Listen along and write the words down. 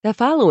The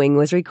following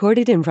was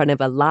recorded in front of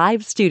a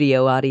live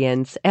studio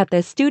audience at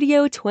the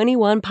Studio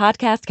 21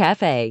 Podcast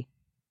Cafe.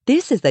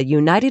 This is the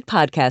United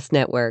Podcast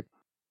Network.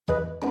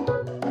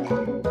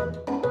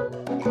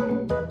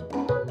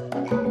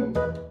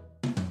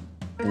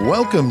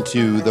 Welcome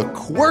to the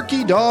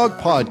Quirky Dog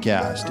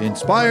Podcast,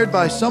 inspired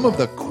by some of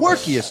the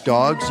quirkiest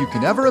dogs you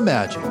can ever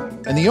imagine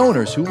and the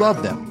owners who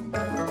love them.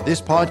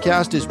 This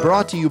podcast is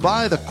brought to you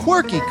by the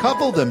quirky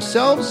couple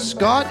themselves,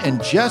 Scott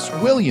and Jess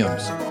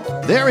Williams.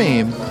 Their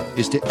aim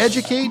is to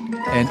educate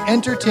and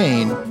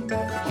entertain.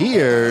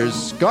 Here's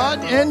Scott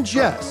and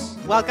Jess.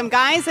 Welcome,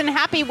 guys, and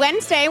happy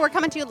Wednesday. We're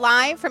coming to you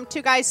live from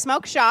Two Guys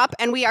Smoke Shop,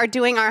 and we are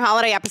doing our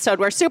holiday episode.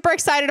 We're super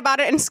excited about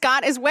it, and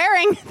Scott is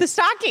wearing the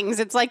stockings.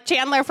 It's like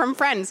Chandler from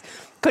Friends.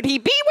 Could he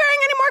be wearing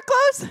any more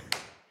clothes?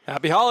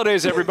 Happy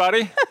holidays,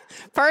 everybody.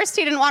 First,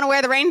 he didn't want to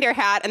wear the reindeer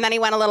hat, and then he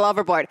went a little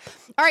overboard.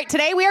 All right,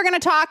 today we are going to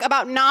talk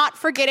about not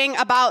forgetting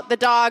about the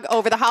dog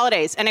over the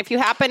holidays. And if you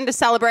happen to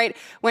celebrate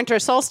winter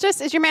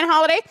solstice as your main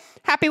holiday,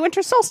 happy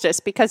winter solstice,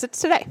 because it's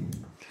today.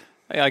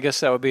 I guess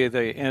that would be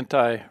the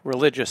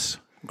anti-religious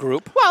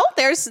group. Well,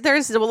 there's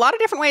a lot of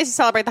different ways to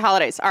celebrate the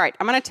holidays. All right,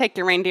 I'm going to take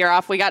your reindeer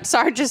off. We got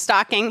Sarge's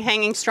stocking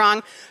hanging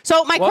strong.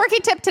 So my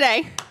quirky tip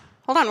today.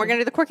 Hold on, we're going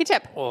to do the quirky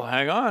tip. Well,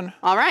 hang on.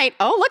 All right.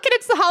 Oh, look at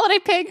it's the holiday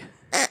pig.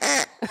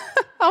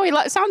 Oh,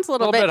 he sounds a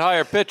little bit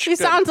higher pitch. He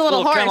sounds a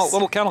little hoarse.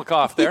 Little kennel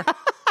cough there.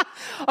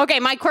 Okay,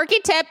 my quirky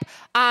tip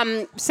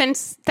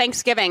since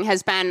Thanksgiving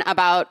has been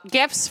about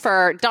gifts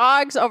for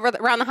dogs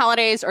around the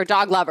holidays or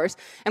dog lovers.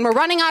 And we're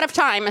running out of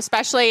time,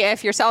 especially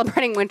if you're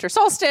celebrating winter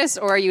solstice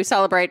or you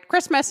celebrate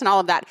Christmas and all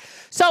of that.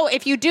 So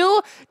if you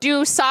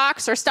do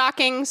socks or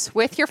stockings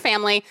with your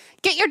family,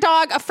 get your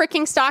dog a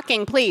freaking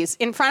stocking, please.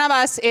 In front of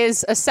us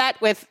is a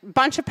set with a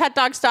bunch of pet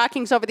dog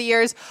stockings over the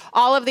years.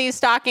 All of these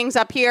stockings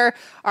up here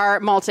are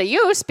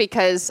multi-use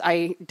because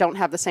I don't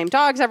have the same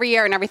dogs every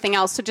year and everything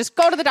else. So just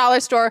go to the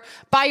dollar store,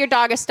 buy your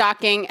dog a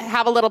stocking,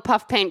 have a little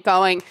puff paint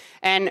going,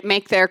 and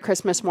make their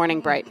Christmas morning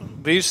bright.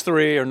 These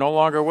three are no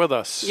longer with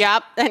us.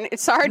 Yep. And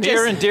Sarge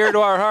near and dear to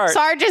our heart.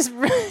 Sarge is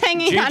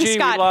hanging on Gigi,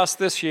 Scott. we lost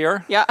this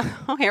year. Yeah.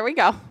 Oh, here we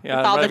go. Yeah,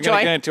 with all I'm the not joy. going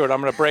to get into it.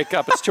 I'm going to break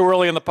up. It's too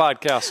early in the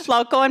podcast.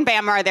 Loco and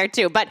Bammer are there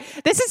too. But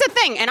this is a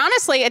thing. And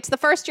honestly, it's the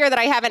first year that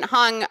I haven't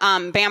hung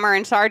Bammer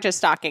and Sarge's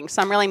stockings.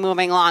 So I'm really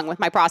moving along with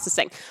my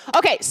processing.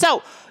 Okay,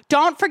 so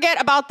don't forget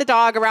about the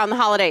dog around the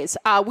holidays.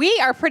 We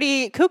are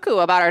pretty cuckoo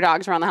about our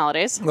dogs around the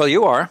holidays. Well,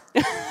 you are.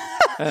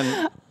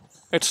 And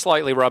it's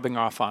slightly rubbing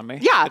off on me.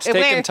 Yeah. It's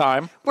taking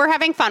time. We're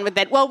having fun with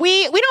it. Well,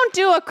 we don't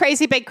do a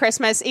crazy big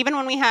Christmas. Even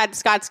when we had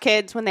Scott's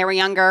kids when they were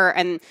younger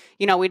and,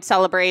 we'd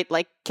celebrate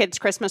like kids'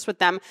 Christmas with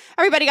them.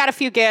 Everybody got a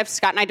few gifts.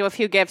 Scott and I do a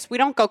few gifts. We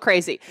don't go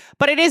crazy.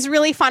 But it is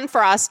really fun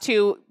for us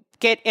to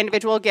get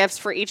individual gifts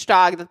for each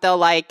dog that they'll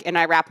like, and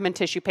I wrap them in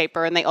tissue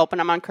paper and they open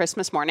them on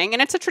Christmas morning.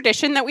 And it's a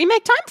tradition that we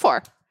make time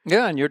for.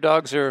 Yeah, and your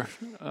dogs are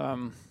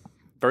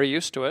very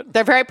used to it.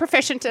 They're very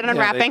proficient in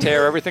unwrapping. They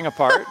tear everything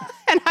apart.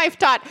 And I've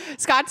taught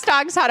Scott's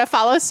dogs how to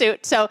follow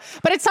suit.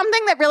 But it's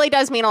something that really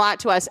does mean a lot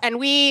to us. And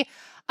we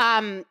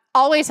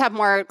always have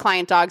more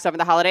client dogs over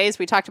the holidays.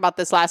 We talked about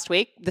this last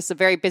week. This is a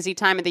very busy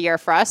time of the year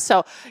for us.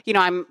 So,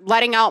 I'm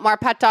letting out more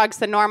pet dogs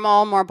than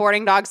normal, more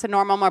boarding dogs than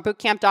normal, more boot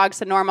camp dogs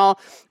than normal.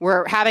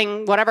 We're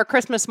having whatever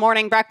Christmas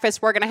morning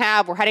breakfast we're going to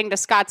have. We're heading to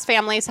Scott's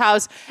family's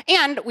house.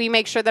 And we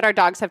make sure that our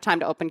dogs have time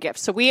to open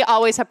gifts. So we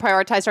always have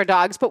prioritized our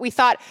dogs. But we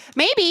thought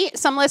maybe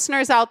some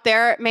listeners out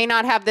there may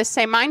not have this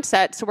same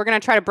mindset. So we're going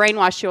to try to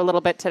brainwash you a little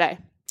bit today.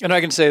 And I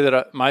can say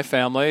that my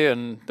family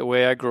and the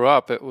way I grew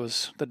up,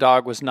 the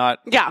dog was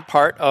not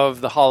part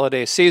of the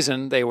holiday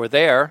season. They were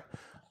there,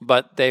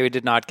 but they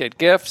did not get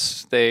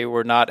gifts. They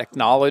were not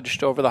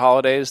acknowledged over the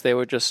holidays. They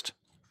were just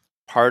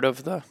part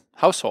of the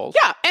household.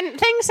 Yeah, and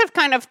things have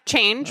kind of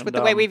changed with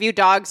the way we view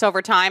dogs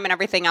over time and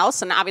everything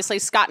else. And obviously,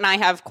 Scott and I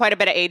have quite a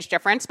bit of age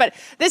difference. But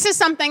this is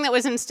something that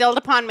was instilled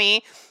upon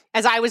me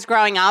as I was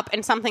growing up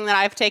and something that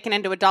I've taken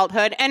into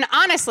adulthood. And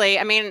honestly,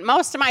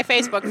 most of my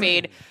Facebook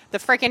feed, the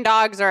freaking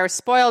dogs are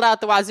spoiled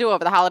out the wazoo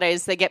over the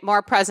holidays. They get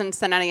more presents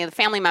than any of the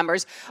family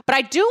members. But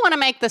I do want to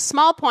make the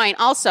small point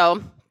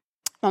also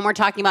when we're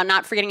talking about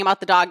not forgetting about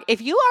the dog.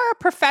 If you are a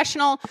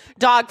professional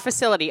dog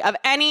facility of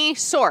any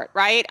sort,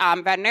 right?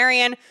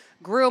 Veterinarian,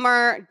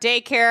 groomer,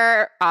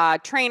 daycare,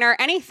 trainer,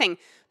 anything,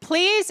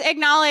 please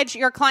acknowledge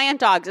your client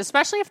dogs,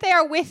 especially if they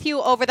are with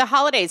you over the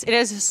holidays. It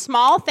is a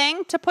small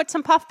thing to put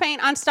some puff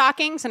paint on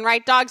stockings and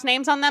write dogs'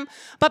 names on them,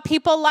 but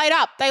people light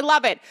up. They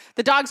love it.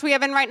 The dogs we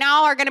have in right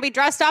now are going to be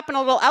dressed up in a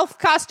little elf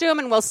costume,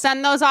 and we'll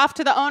send those off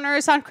to the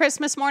owners on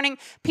Christmas morning.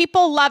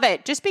 People love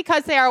it. Just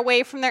because they are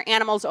away from their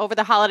animals over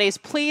the holidays,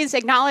 please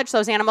acknowledge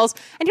those animals.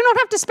 And you don't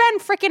have to spend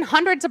freaking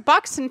hundreds of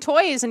bucks in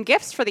toys and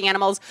gifts for the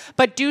animals,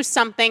 but do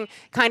something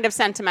kind of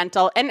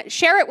sentimental and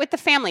share it with the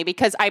family,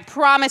 because I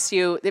promise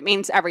you it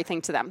means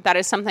everything to them. That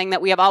is something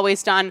that we have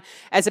always done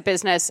as a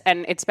business,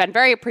 and it's been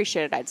very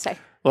appreciated, I'd say.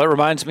 Well, it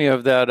reminds me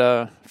of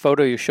that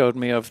photo you showed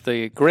me of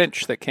the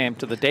Grinch that came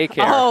to the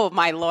daycare. Oh,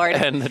 my Lord.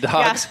 And the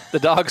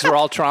dogs were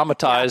all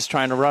traumatized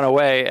trying to run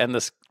away, and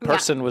this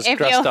person was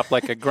dressed up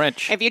like a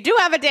Grinch. If you do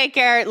have a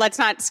daycare, let's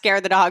not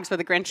scare the dogs with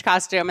a Grinch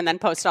costume and then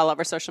post all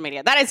over social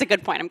media. That is a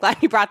good point. I'm glad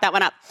you brought that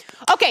one up.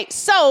 Okay,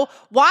 so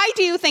why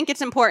do you think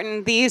it's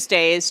important these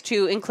days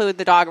to include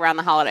the dog around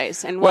the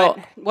holidays? And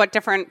what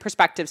different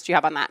perspectives do you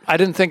have on that? I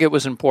didn't think it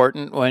was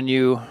important when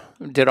you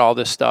did all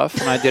this stuff,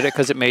 and I did it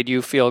because it made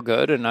you feel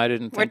good, and I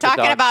didn't think we're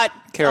talking about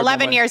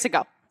 11 years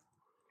ago.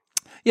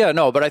 Yeah,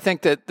 no, but I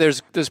think that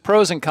there's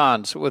pros and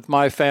cons with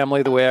my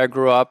family, the way I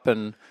grew up,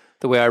 and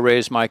the way I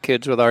raised my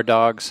kids with our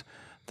dogs.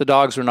 The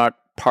dogs were not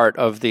part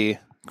of the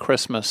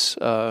Christmas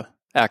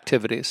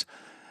activities.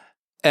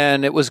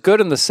 And it was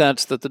good in the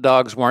sense that the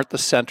dogs weren't the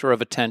center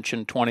of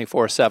attention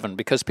 24/7,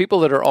 because people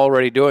that are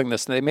already doing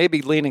this, they may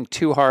be leaning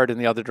too hard in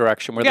the other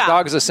direction, where the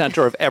dog is the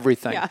center of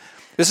everything.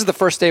 This is the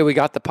first day we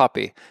got the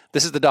puppy.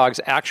 This is the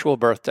dog's actual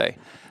birthday.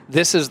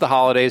 This is the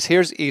holidays.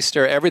 Here's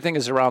Easter. Everything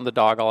is around the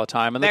dog all the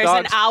time. And there's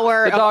an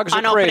hour of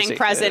unopening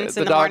presents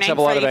in the morning. The dogs have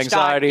a lot of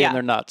anxiety and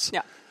they're nuts.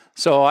 Yeah.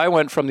 So I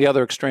went from the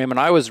other extreme, and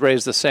I was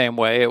raised the same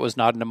way. It was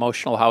not an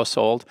emotional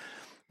household.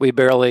 We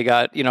barely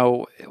got,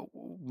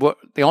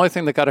 the only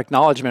thing that got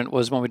acknowledgement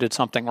was when we did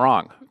something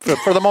wrong,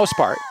 for the most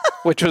part,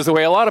 which was the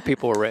way a lot of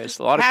people were raised.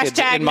 A lot of kids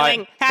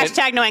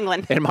Hashtag New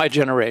England. In my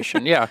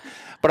generation, yeah.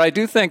 But I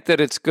do think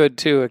that it's good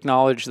to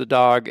acknowledge the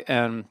dog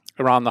and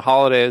around the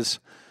holidays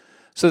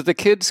so that the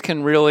kids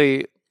can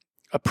really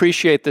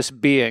appreciate this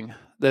being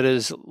that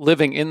is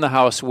living in the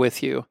house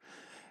with you,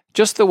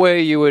 just the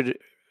way you would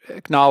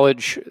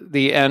acknowledge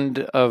the end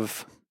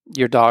of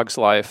your dog's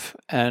life,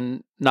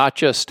 and not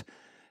just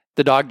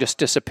the dog just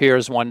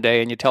disappears one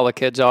day and you tell the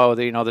kids,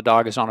 the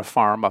dog is on a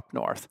farm up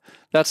north.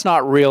 That's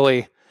not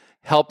really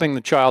helping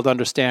the child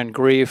understand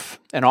grief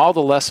and all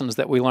the lessons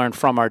that we learn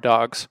from our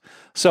dogs.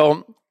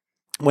 So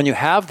when you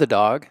have the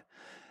dog,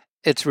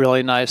 it's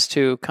really nice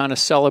to kind of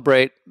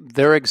celebrate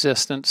their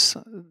existence,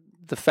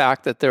 the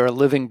fact that they're a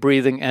living,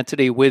 breathing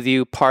entity with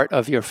you, part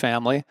of your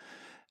family,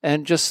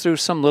 and just through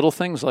some little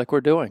things like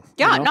we're doing.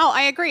 Yeah, no,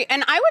 I agree.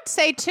 And I would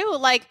say too,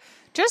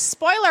 just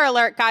spoiler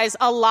alert, guys,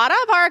 a lot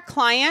of our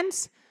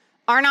clients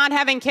are not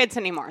having kids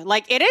anymore.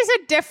 It is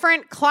a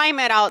different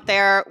climate out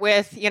there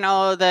with,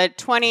 the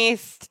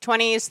 20s,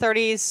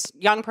 30s,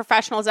 young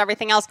professionals,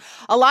 everything else.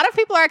 A lot of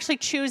people are actually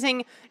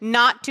choosing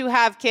not to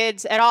have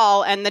kids at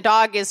all, and the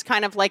dog is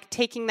kind of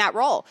taking that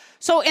role.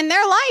 So in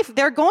their life,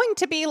 they're going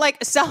to be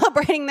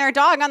celebrating their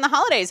dog on the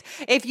holidays.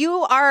 If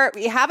you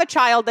have a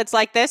child that's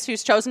like this,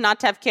 who's chosen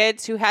not to have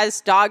kids, who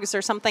has dogs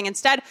or something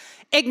instead,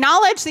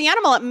 acknowledge the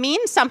animal. It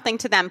means something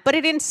to them, but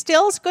it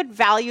instills good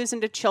values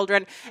into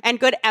children and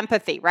good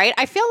empathy, right?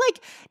 I feel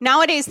like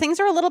nowadays things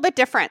are a little bit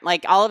different.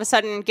 All of a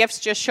sudden gifts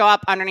just show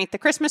up underneath the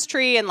Christmas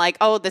tree and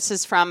this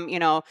is from,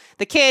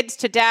 the kids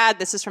to dad.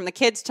 This is from the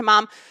kids to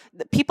mom.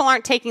 People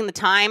aren't taking the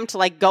time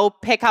to go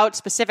pick out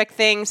specific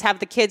things, have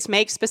the kids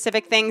make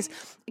specific things.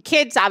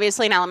 Kids,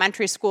 obviously in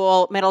elementary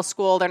school, middle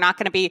school, they're not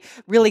going to be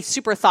really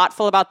super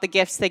thoughtful about the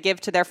gifts they give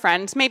to their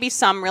friends. Maybe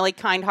some really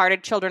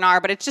kind-hearted children are,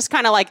 but it's just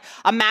kind of like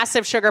a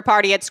massive sugar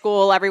party at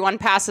school. Everyone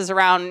passes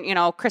around,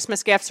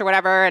 Christmas gifts or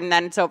whatever, and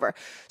then it's over.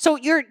 So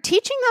you're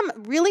teaching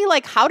them really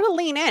how to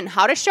lean in,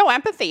 how to show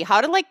empathy,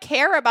 how to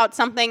care about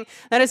something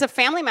that is a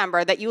family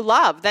member that you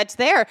love, that's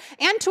there,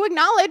 and to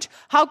acknowledge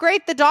how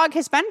great the dog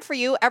has been for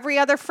you every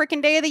other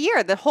freaking day of the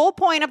year. The whole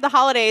point of the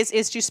holidays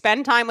is to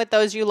spend time with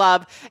those you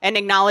love and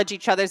acknowledge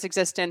each other's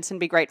existence and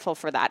be grateful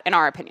for that, in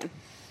our opinion.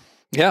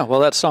 Yeah, well,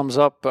 that sums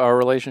up our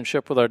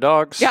relationship with our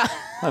dogs. Yeah.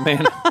 I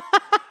mean,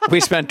 we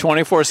spend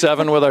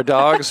 24/7 with our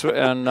dogs,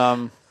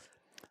 and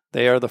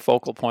they are the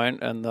focal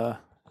point and the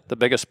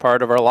biggest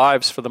part of our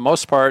lives. For the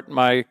most part,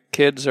 my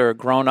kids are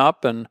grown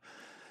up and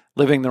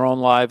living their own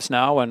lives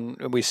now,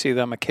 and we see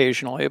them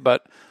occasionally.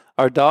 But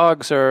our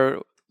dogs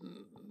are...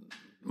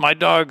 My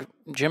dog,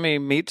 Jimmy,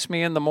 meets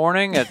me in the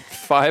morning at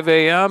 5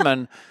 a.m.,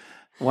 and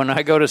when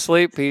I go to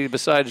sleep,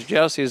 besides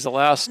Jess, he's the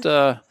last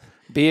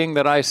being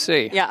that I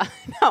see. Yeah,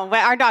 no,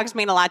 our dogs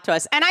mean a lot to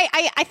us. And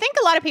I think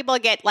a lot of people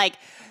get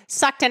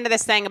sucked into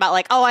this thing about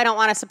I don't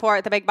want to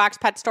support the big box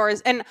pet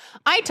stores. And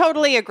I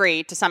totally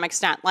agree to some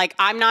extent.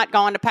 I'm not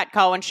going to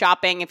Petco and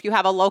shopping. If you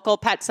have a local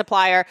pet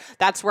supplier,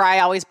 that's where I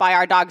always buy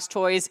our dogs'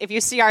 toys. If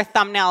you see our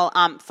thumbnail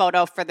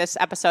photo for this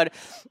episode,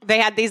 they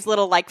had these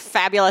little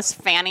fabulous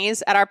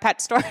fannies at our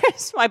pet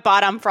stores. I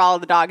bought them for all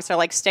of the dogs.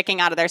 They're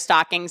sticking out of their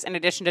stockings in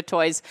addition to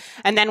toys.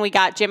 And then we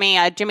got Jimmy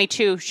a Jimmy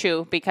Choo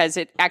shoe, because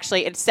it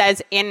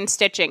says in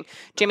stitching,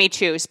 Jimmy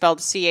Choo, spelled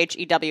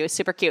CHEW.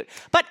 Super cute.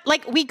 But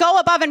we go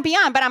above and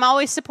beyond, but I'm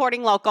always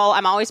supporting local.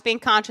 I'm always being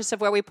conscious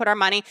of where we put our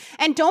money.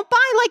 And don't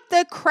buy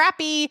the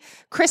crappy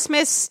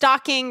Christmas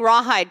stocking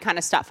rawhide kind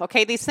of stuff,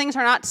 okay? These things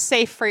are not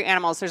safe for your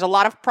animals. There's a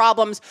lot of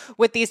problems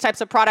with these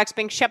types of products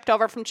being shipped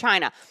over from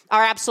China.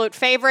 Our absolute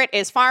favorite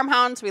is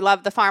Farmhounds. We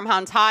love the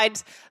Farmhounds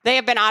hides. They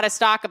have been out of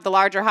stock of the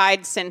larger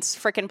hides since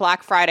freaking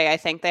Black Friday, I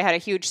think. They had a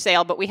huge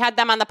sale, but we had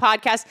them on the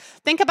podcast.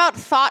 Think about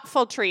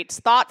thoughtful treats,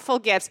 thoughtful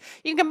gifts.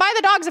 You can buy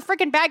the dogs a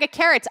freaking bag of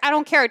carrots. I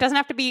don't care. It doesn't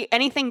have to be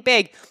anything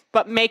big,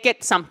 but make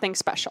it something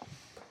special.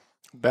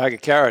 Bag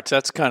of carrots,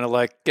 that's kind of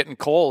like getting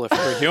coal if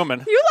you're a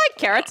human. You like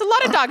carrots. A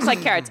lot of dogs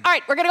like carrots. All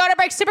right, we're going to go to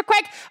break super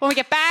quick. When we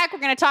get back, we're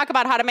going to talk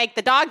about how to make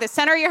the dog the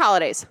center of your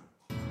holidays.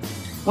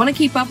 Want to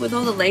keep up with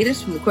all the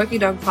latest from the Quirky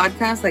Dog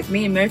Podcast like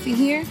me and Murphy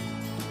here?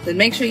 Then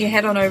make sure you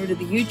head on over to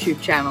the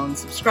YouTube channel and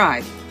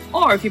subscribe.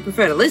 Or if you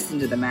prefer to listen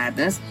to the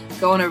madness,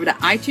 go on over to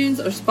iTunes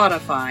or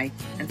Spotify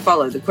and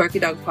follow the Quirky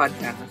Dog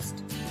Podcast.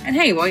 And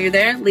hey, while you're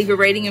there, leave a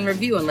rating and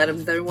review and let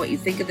them know what you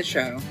think of the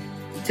show.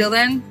 Until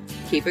then,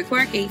 keep it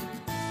quirky.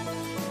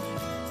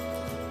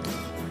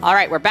 All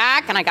right, we're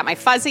back, and I got my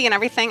fuzzy and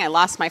everything. I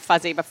lost my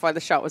fuzzy before the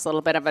show. It was a little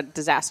bit of a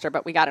disaster,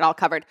 but we got it all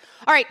covered.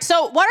 All right,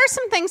 so what are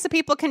some things that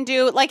people can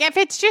do? Like if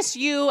it's just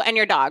you and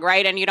your dog,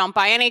 right, and you don't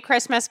buy any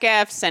Christmas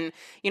gifts and,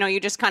 you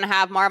just kind of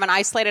have more of an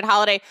isolated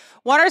holiday,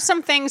 what are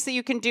some things that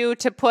you can do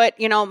to put,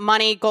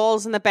 money,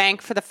 goals in the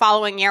bank for the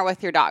following year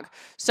with your dog?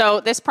 So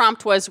this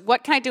prompt was,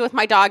 what can I do with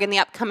my dog in the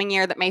upcoming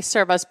year that may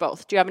serve us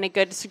both? Do you have any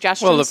good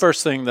suggestions? Well, the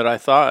first thing that I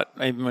thought,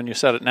 even when you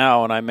said it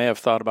now, and I may have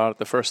thought about it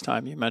the first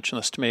time you mentioned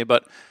this to me,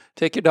 but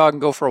take your dog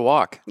and go for a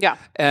walk. Yeah.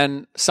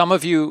 And some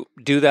of you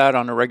do that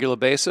on a regular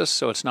basis,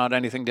 so it's not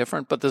anything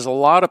different. But there's a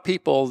lot of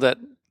people that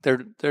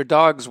their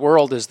dog's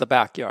world is the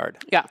backyard.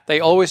 Yeah. They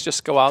always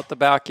just go out the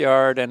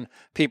backyard, and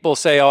people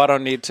say, I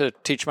don't need to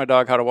teach my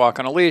dog how to walk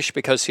on a leash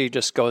because he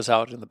just goes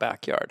out in the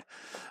backyard.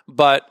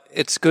 But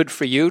it's good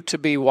for you to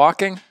be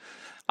walking.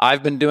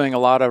 I've been doing a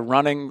lot of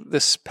running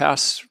this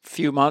past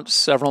few months,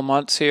 several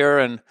months here,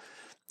 and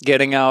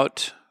getting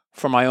out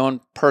for my own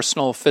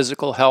personal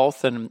physical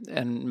health and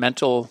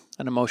mental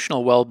and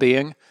emotional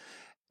well-being.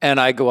 And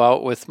I go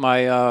out with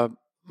my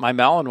my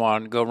Malinois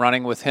and go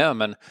running with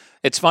him. And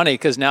it's funny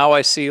because now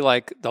I see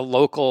like the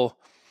local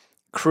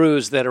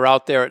crews that are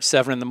out there at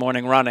 7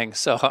 a.m. running.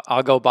 So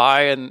I'll go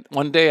by, and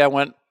one day I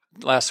went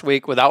last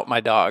week without my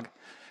dog,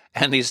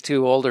 and these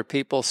two older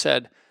people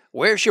said,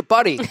 "Where's your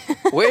buddy?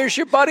 Where's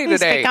your buddy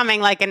today?" He's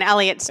becoming like an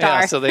Elliott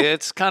star. Yeah, so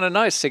it's kind of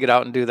nice to get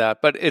out and do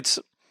that. But it's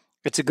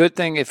a good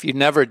thing if you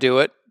never do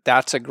it.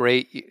 That's a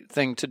great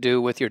thing to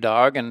do with your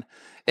dog, and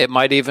it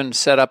might even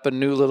set up a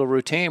new little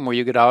routine where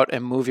you get out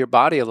and move your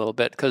body a little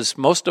bit, because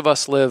most of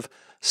us live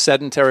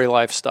sedentary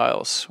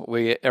lifestyles.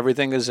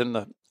 Everything is in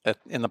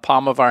the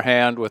palm of our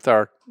hand with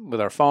our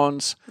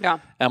phones. Yeah.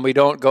 And we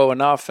don't go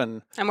enough,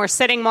 and we're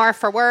sitting more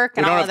for work.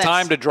 And we don't have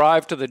time to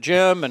drive to the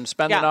gym and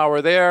spend an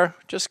hour there.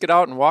 Just get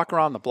out and walk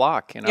around the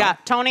block. Yeah.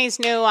 Tony's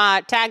new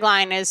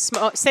tagline is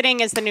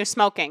 "Sitting is the new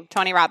smoking."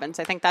 Tony Robbins.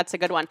 I think that's a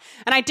good one.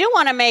 And I do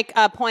want to make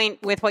a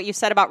point with what you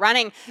said about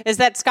running, is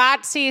that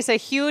Scott sees a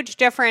huge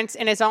difference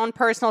in his own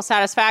personal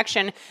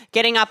satisfaction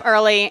getting up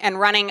early and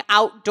running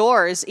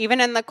outdoors,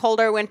 even in the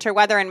colder winter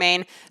weather in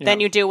Maine,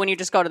 than you do when you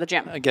just go to the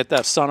gym. I get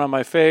that sun on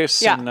my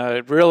face, and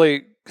it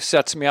really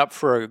sets me up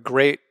for a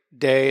great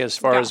day as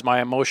far as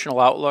my emotional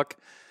outlook.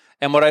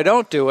 And when I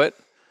don't do it,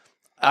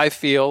 I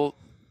feel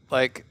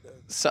like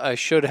I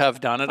should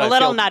have done it. A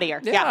little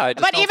nuttier. Yeah. I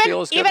just but don't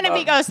feel as good even if about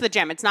he goes to the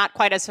gym, it's not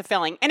quite as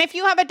fulfilling. And if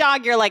you have a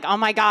dog, you're like, oh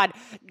my God,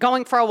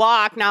 going for a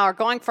walk now or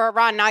going for a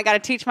run, now I got to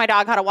teach my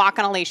dog how to walk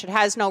on a leash. It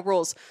has no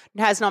rules.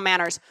 It has no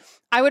manners.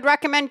 I would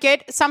recommend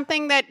get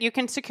something that you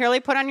can securely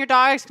put on your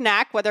dog's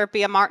neck, whether it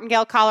be a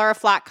martingale collar, a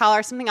flat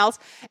collar, or something else,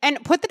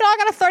 and put the dog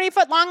on a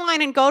 30-foot long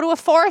line and go to a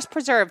forest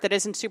preserve that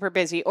isn't super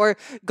busy, or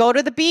go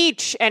to the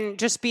beach and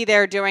just be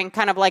there during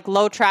kind of like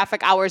low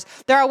traffic hours.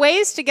 There are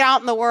ways to get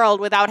out in the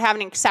world without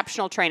having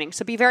exceptional training,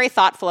 so be very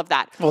thoughtful of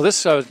that. Well,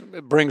 this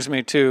brings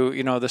me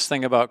to, this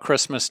thing about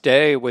Christmas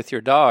Day with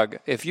your dog.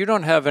 If you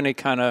don't have any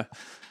kind of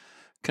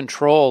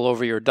control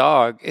over your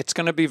dog, it's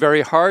going to be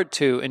very hard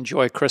to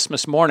enjoy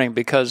Christmas morning,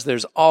 because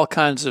there's all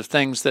kinds of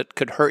things that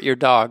could hurt your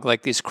dog,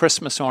 like these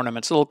Christmas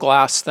ornaments, little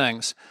glass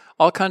things,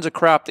 all kinds of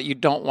crap that you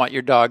don't want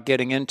your dog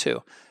getting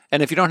into.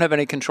 And if you don't have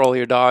any control of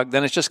your dog,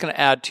 then it's just going to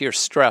add to your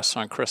stress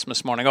on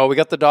Christmas morning. Oh, we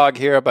got the dog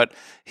here, but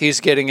he's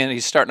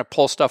starting to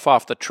pull stuff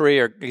off the tree,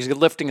 or he's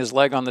lifting his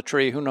leg on the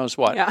tree, who knows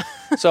what. Yeah.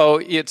 So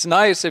it's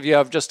nice if you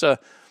have just a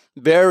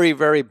very,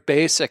 very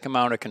basic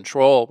amount of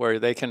control where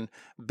they can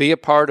be a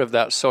part of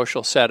that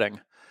social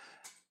setting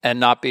and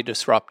not be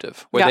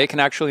disruptive, where they can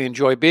actually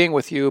enjoy being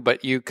with you,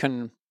 but you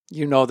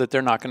know that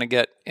they're not going to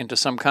get into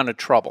some kind of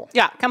trouble.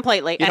 Yeah,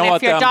 completely. You and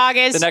if your dog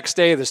is... The next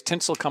day, there's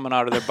tinsel coming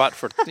out of their butt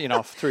for, 3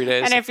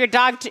 days. And if your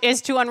dog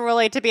is too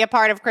unruly to be a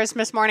part of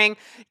Christmas morning,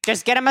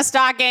 just get him a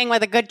stocking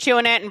with a good chew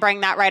in it and bring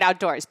that right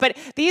outdoors. But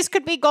these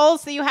could be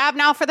goals that you have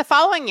now for the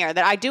following year,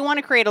 that I do want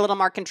to create a little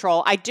more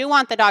control. I do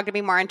want the dog to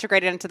be more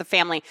integrated into the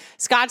family.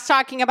 Scott's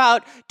talking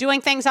about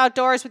doing things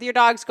outdoors with your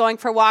dogs, going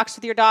for walks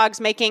with your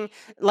dogs, making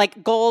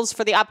like goals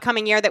for the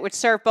upcoming year that would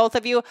serve both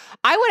of you.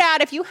 I would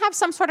add, if you have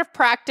some sort of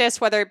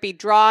practice, whether it be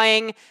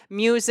drawing,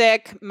 music,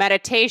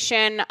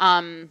 meditation,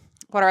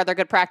 what are other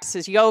good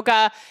practices?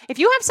 Yoga. If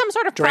you have some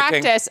sort of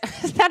practice,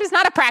 that is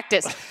not a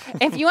practice.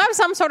 If you have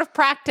some sort of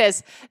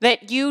practice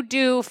that you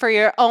do for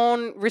your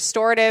own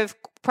restorative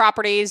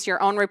properties,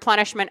 your own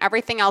replenishment,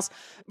 everything else.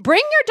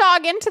 Bring your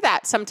dog into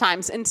that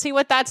sometimes and see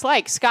what that's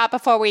like. Scott,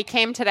 before we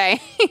came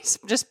today, he's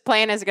just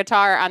playing his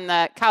guitar on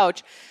the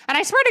couch. And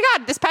I swear to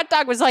God, this pet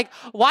dog was like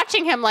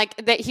watching him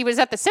like that he was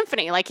at the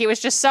symphony. Like he was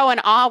just so in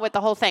awe with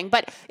the whole thing.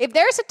 But if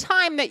there's a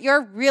time that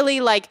you're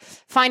really like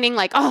finding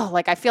like, oh,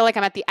 like I feel like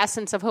I'm at the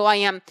essence of who I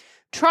am,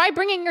 try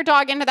bringing your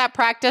dog into that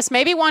practice,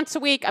 maybe once a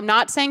week. I'm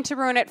not saying to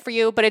ruin it for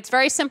you, but it's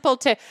very simple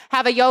to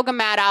have a yoga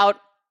mat out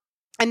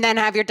and then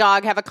have your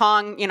dog have a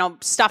Kong,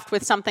 stuffed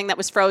with something that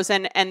was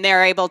frozen, and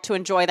they're able to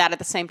enjoy that at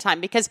the same time.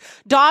 Because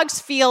dogs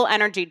feel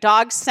energy.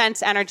 Dogs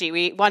sense energy.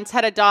 We once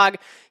had a dog,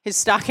 his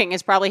stocking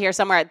is probably here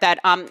somewhere, that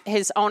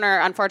his owner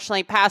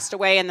unfortunately passed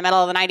away in the middle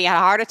of the night. He had a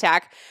heart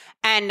attack.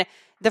 And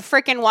the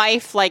freaking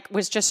wife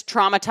was just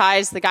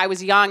traumatized. The guy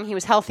was young. He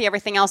was healthy,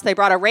 everything else. They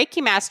brought a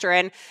Reiki master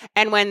in.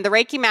 And when the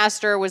Reiki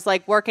master was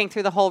working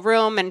through the whole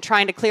room and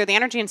trying to clear the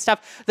energy and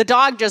stuff, the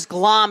dog just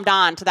glommed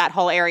on to that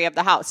whole area of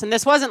the house. And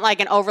this wasn't like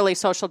an overly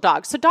social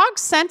dog. So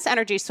dogs sense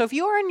energy. So if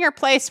you are in your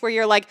place where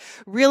you're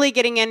really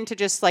getting into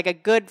just like a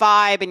good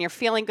vibe and you're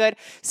feeling good,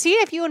 see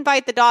if you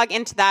invite the dog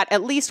into that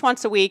at least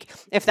once a week,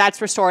 if that's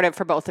restorative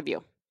for both of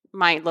you.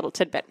 My little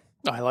tidbit.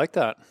 I like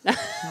that.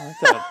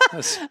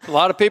 A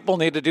lot of people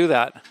need to do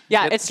that.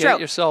 Yeah, it's true. Get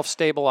yourself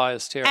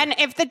stabilized here. And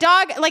if the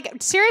dog,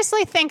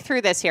 seriously think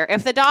through this here.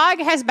 If the dog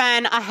has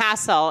been a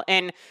hassle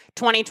in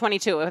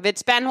 2022, if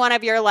it's been one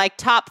of your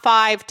top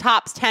 5,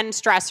 top 10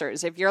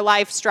 stressors, if your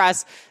life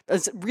stress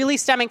is really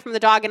stemming from the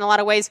dog in a lot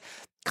of ways,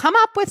 come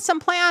up with some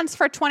plans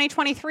for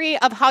 2023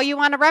 of how you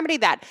want to remedy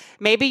that.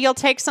 Maybe you'll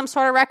take some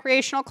sort of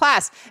recreational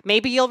class.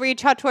 Maybe you'll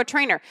reach out to a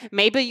trainer.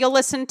 Maybe you'll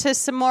listen to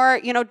some more,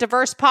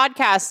 diverse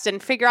podcasts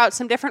and figure out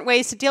some different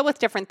ways to deal with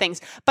different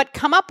things. But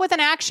come up with an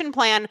action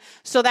plan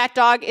so that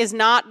dog is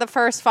not the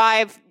first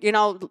 5,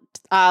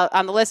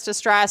 on the list of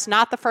stress,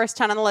 not the first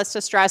 10 on the list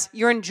of stress.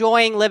 You're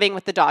enjoying living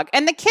with the dog.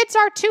 And the kids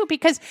are too,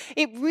 because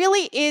it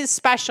really is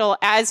special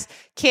as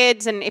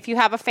kids, and if you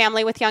have a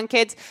family with young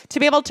kids, to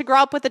be able to grow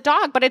up with a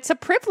dog. But it's a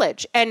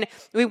privilege, and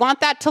we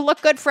want that to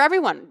look good for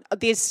everyone.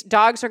 These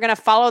dogs are going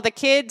to follow the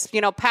kids,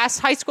 past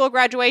high school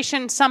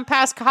graduation, some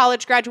past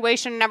college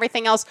graduation and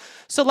everything else.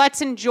 So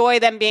let's enjoy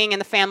them being in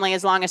the family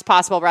as long as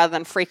possible rather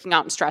than freaking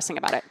out and stressing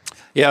about it.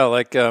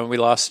 Yeah, we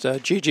lost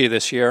Gigi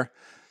this year.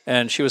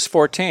 And she was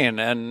 14,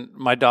 and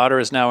my daughter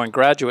is now in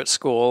graduate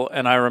school.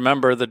 And I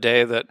remember the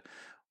day that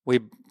we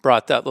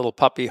brought that little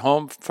puppy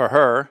home for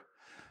her,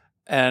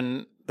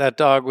 and that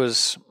dog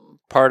was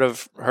part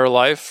of her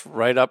life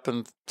right up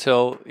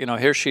until,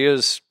 here she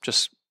is,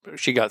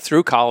 she got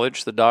through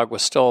college, the dog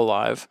was still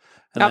alive,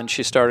 and then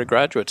she started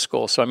graduate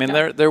school. So,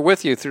 they're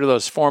with you through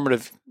those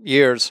formative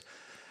years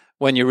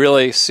when you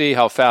really see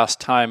how fast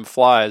time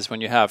flies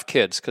when you have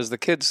kids, because the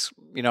kids,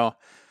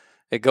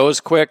 it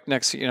goes quick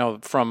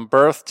from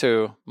birth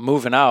to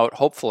moving out,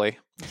 hopefully.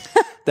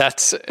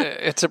 It's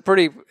a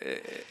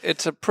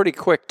pretty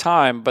quick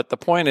time, but the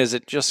point is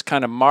it just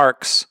kind of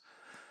marks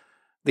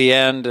the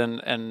end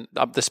and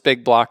up this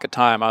big block of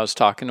time. I was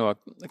talking to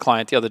a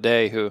client the other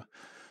day who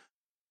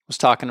was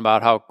talking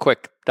about how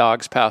quick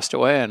dogs passed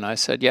away, and I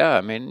said,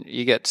 yeah,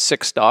 you get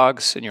 6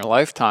 dogs in your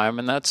lifetime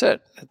and that's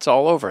it. It's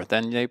all over.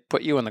 Then they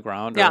put you in the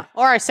ground.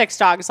 Or 6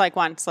 dogs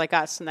once, like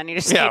us, and then you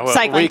just keep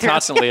cycling through. We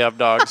constantly have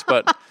dogs,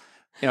 but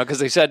because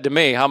they said to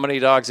me, how many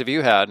dogs have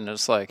you had? And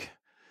it's like,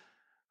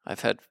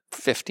 I've had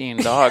 15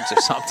 dogs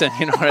or something.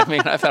 You know what I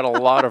mean? I've had a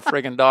lot of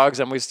friggin' dogs,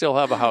 and we still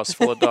have a house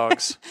full of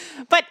dogs.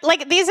 But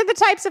these are the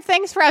types of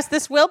things for us.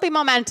 This will be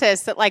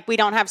momentous that we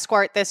don't have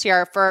Squirt this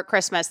year for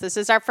Christmas. This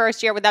is our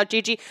first year without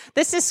Gigi.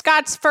 This is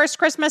Scott's first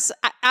Christmas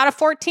out of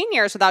 14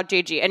 years without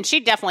Gigi. And she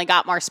definitely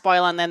got more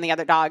spoiling than the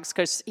other dogs,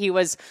 because she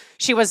was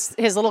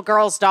his little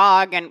girl's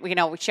dog, and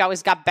she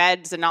always got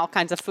beds and all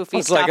kinds of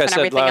foofy stuff and everything else. Like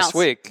I said last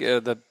week,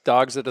 the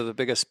dogs that are the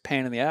biggest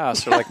pain in the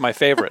ass are my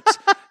favorites.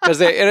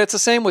 And it's the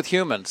same with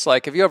humans.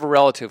 If you have a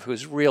relative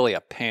who's really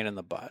a pain in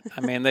the butt,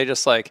 they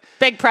just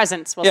big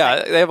presents. We'll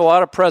say. They have a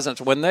lot of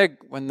presents. When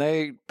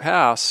they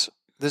pass,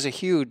 there's a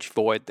huge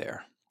void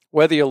there.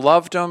 Whether you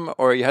loved them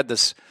or you had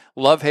this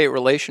love-hate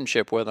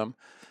relationship with them,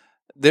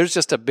 there's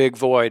just a big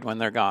void when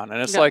they're gone.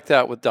 And it's like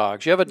that with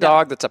dogs. You have a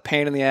dog that's a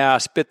pain in the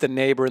ass, bit the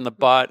neighbor in the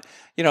butt.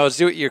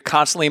 You're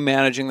constantly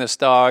managing this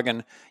dog,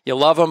 and you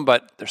love them,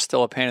 but they're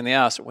still a pain in the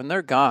ass. When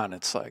they're gone,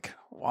 it's like,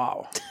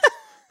 wow.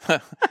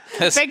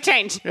 Big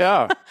change.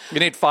 Yeah. You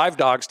need 5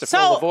 dogs to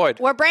fill the void.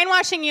 We're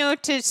brainwashing you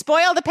to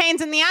spoil the pains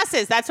in the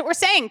asses. That's what we're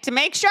saying, to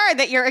make sure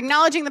that you're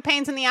acknowledging the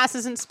pains in the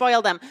asses and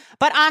spoil them.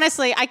 But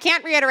honestly, I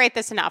can't reiterate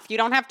this enough. You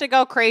don't have to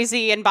go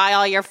crazy and buy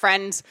all your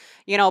friends,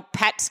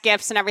 pets,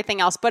 gifts, and everything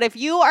else. But if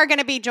you are going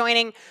to be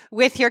joining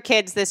with your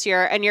kids this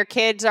year, and your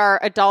kids are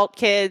adult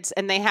kids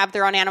and they have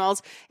their own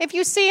animals, if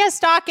you see a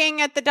stocking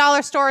at the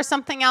dollar store or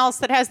something else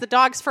that has the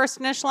dog's first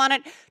initial on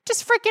it,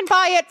 just freaking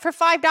buy it for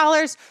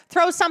 $5.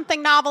 Throw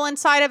something novel novel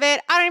inside of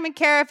it. I don't even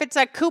care if it's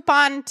a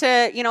coupon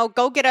to,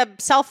 go get a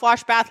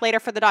self-wash bath later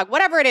for the dog.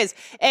 Whatever it is,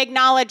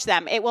 acknowledge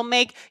them. It will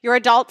make your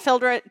adult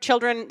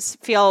children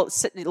feel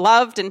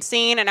loved and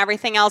seen and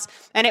everything else,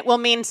 and it will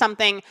mean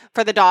something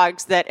for the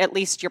dogs that at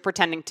least you're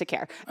pretending to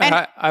care.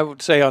 And I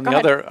would say on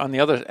the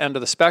other end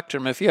of the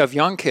spectrum, if you have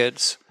young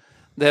kids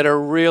that are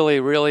really,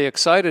 really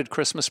excited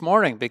Christmas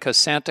morning because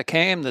Santa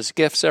came, there's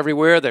gifts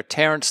everywhere, they're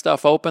tearing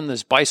stuff open,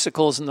 there's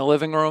bicycles in the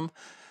living room,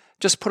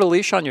 just put a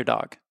leash on your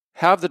dog.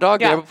 Have the dog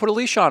there, but put a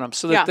leash on them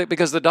so that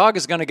because the dog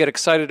is going to get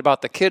excited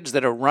about the kids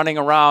that are running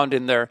around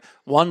in their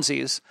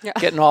onesies,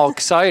 getting all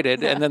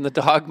excited, and then the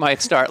dog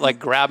might start like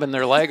grabbing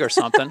their leg or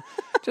something.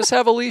 Just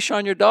have a leash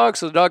on your dog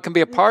so the dog can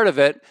be a part of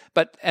it,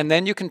 and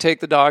then you can take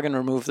the dog and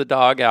remove the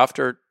dog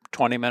after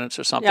 20 minutes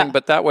or something,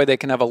 but that way they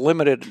can have a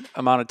limited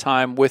amount of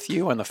time with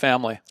you and the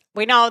family.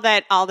 We know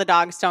that all the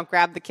dogs don't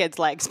grab the kids'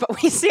 legs,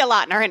 but we see a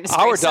lot in our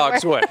industry. Our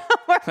dogs would.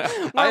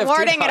 We're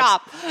warding it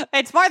off.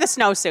 It's more the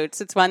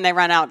snowsuits. It's when they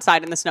run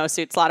outside in the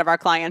snowsuits. A lot of our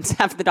clients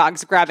have the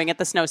dogs grabbing at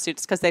the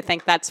snowsuits because they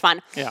think that's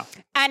fun. Yeah.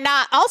 And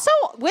also,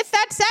 with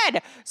that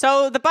said,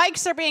 so the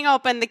bikes are being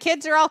opened. The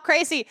kids are all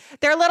crazy.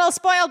 They're little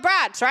spoiled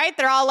brats, right?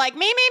 They're all like,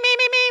 me.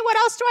 What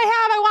else do I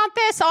have? I want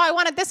this. Oh, I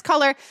wanted this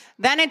color.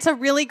 Then it's a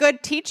really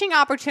good teaching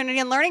opportunity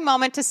and learning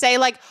moment to say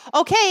like,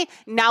 okay,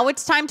 now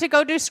it's time to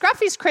go do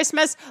Scruffy's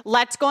Christmas.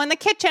 Let's go in the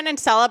kitchen and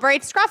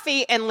celebrate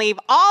Scruffy and leave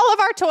all of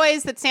our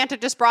toys that Santa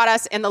just brought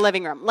us in the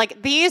living room.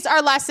 Like, these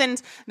are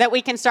lessons that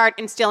we can start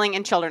instilling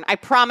in children. I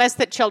promise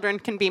that children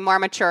can be more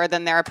mature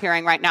than they're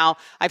appearing right now.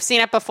 I've seen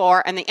it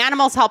before, and the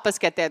animals help us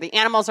get there. The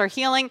animals are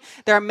healing.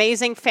 They're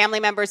amazing family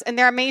members, and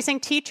they're amazing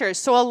teachers.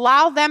 So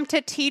allow them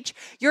to teach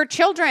your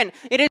children.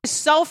 It is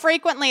so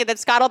frequently that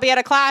Scott will be at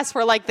a class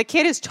where like the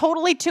kid is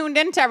totally tuned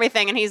into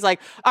everything, and he's like,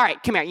 all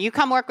right, come here. You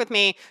come work with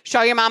me.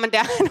 Show your mom and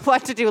dad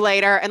what to do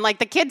later. And like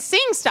the kid's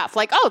seeing stuff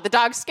like, oh, the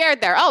dog's scared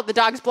there. Oh, the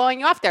dog's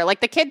blowing you off there.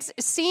 Like the kid's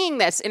seeing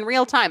this in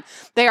real time.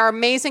 They are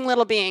amazing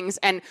little beings.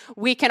 And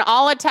we can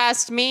all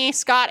attest, me,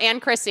 Scott,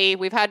 and Chrissy,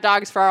 we've had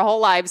dogs for our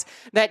whole lives,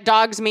 that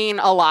dogs mean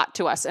a lot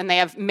to us. And they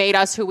have made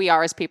us who we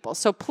are as people.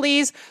 So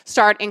please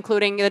start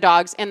including the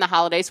dogs in the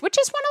holidays, which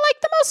is one of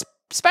like the most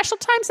special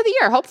times of the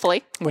year,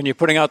 hopefully. When you're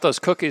putting out those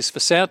cookies for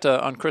Santa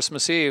on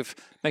Christmas Eve,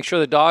 make sure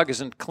the dog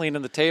isn't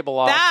cleaning the table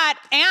off. That,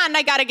 and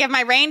I got to give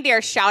my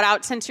reindeer shout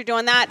out since you're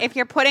doing that. If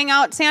you're putting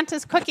out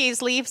Santa's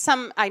cookies, leave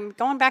some, I'm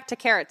going back to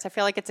carrots. I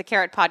feel like it's a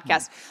carrot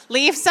podcast.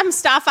 Leave some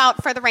stuff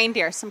out for the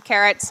reindeer, some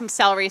carrots, some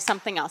celery,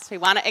 something else. We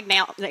want to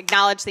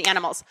acknowledge the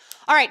animals.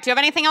 All right, do you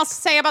have anything else to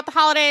say about the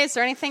holidays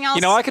or anything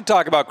else? I could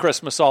talk about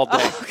Christmas all day.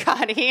 Oh,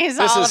 God, he's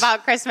all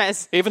about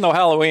Christmas. Even though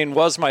Halloween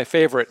was my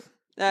favorite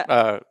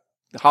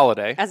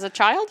holiday. As a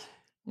child?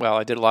 Well,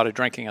 I did a lot of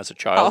drinking as a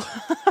child.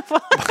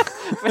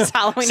 Was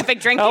Halloween a big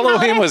drinking Halloween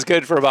holiday? was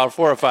good for about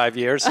 4 or 5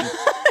 years.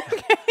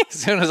 As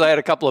soon as I had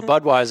a couple of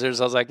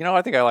Budweisers, I was like,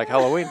 I think I like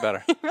Halloween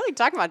better. You're really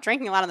talking about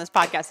drinking a lot on this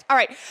podcast. All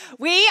right.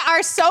 We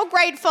are so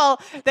grateful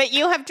that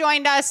you have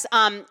joined us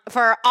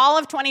for all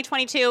of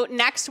 2022.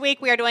 Next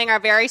week, we are doing our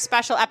very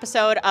special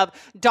episode of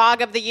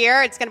Dog of the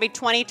Year. It's going to be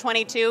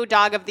 2022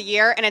 Dog of the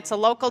Year, and it's a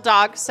local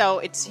dog, so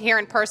it's here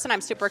in person.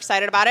 I'm super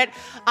excited about it.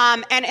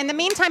 And in the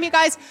meantime, you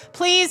guys,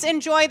 please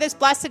enjoy this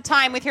blessed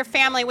time with your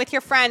family, with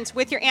your friends,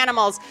 with your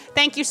animals.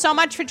 Thank you so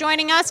much for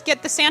joining us.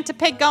 Get the Santa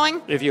pig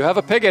going. If you have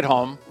a pig at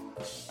home,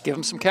 give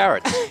him some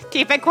carrots.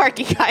 Keep it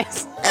quirky,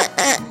 guys.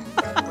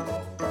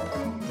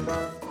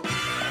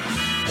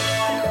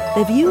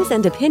 The views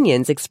and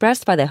opinions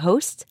expressed by the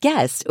hosts,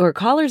 guests, or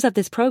callers of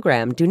this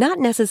program do not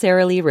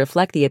necessarily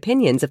reflect the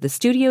opinions of the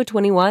Studio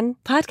 21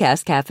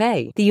 Podcast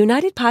Cafe, the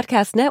United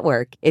Podcast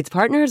Network, its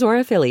partners, or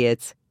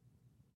affiliates.